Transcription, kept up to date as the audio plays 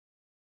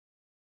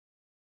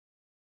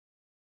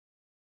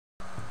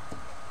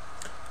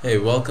Hey,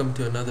 welcome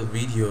to another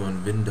video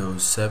on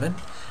Windows 7.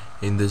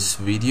 In this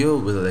video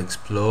we'll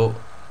explore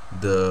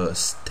the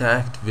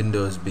stacked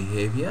Windows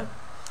behavior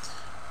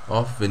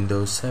of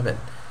Windows 7.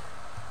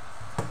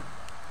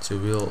 So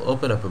we'll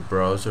open up a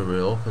browser,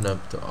 we'll open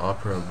up the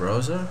Opera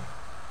browser.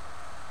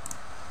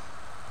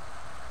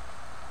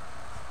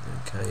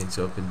 Okay, it's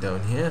open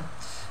down here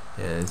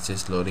and it's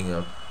just loading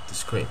up the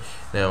screen.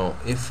 Now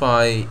if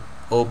I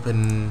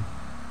open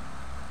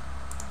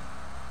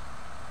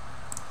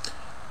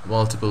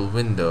multiple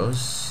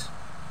windows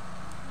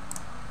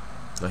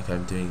like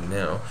I'm doing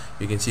now,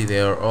 you can see they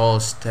are all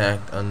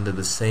stacked under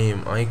the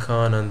same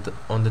icon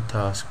on the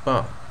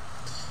taskbar.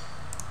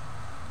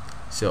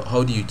 So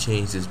how do you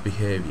change this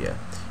behavior?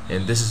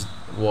 And this is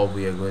what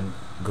we are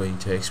going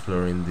to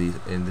explore in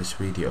this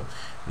video.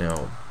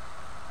 Now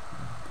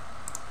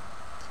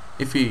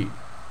if we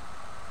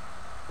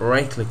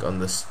right click on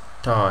the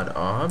start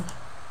arm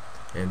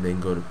and then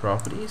go to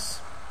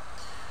properties,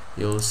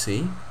 you'll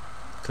see,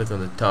 click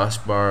on the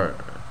taskbar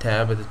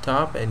tab at the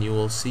top and you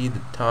will see the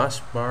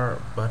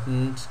taskbar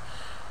buttons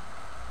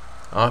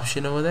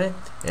option over there,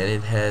 and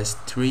it has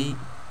three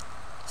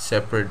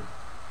separate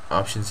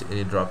options in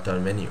a drop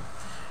down menu.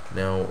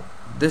 Now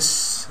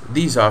these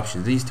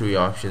three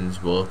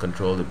options will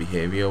control the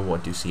behavior of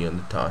what you see on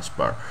the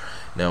taskbar.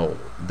 Now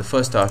the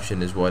first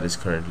option is what is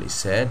currently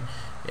set,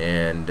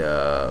 and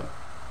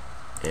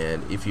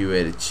if you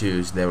were to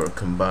choose never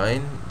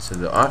combine, so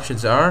the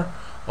options are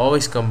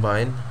always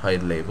combine,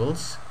 hide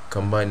labels,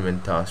 combine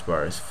when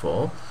taskbar is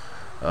full.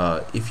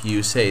 If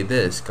you say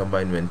this,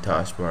 combine when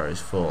taskbar is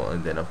full,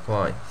 and then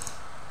apply,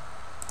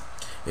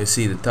 you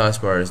see the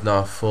taskbar is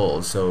not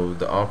full, so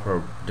the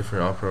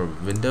different Opera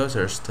windows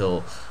are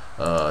still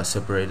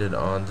separated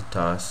on the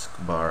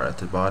taskbar at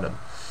the bottom.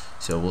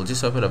 So we'll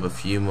just open up a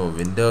few more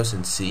windows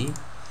and see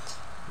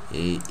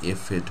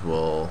if it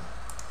will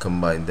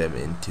combine them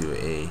into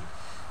a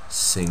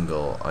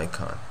single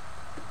icon.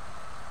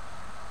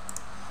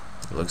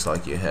 It looks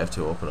like you have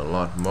to open a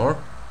lot more.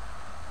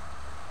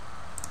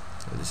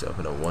 I'll just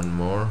open up one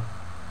more.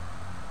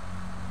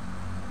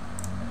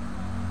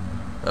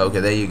 Okay,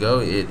 there you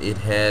go. It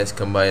has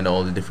combined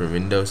all the different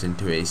windows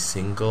into a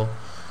single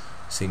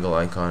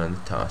icon on the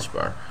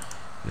taskbar.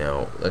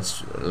 Now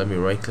let me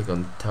right click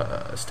on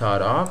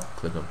start off,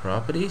 click on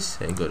properties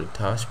and go to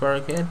taskbar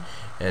again,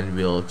 and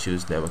we'll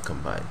choose never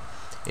combine.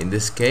 In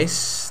this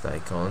case the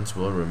icons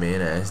will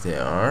remain as they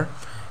are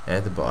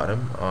at the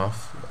bottom along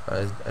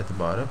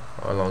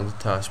the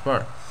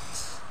taskbar.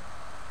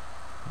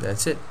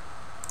 That's it.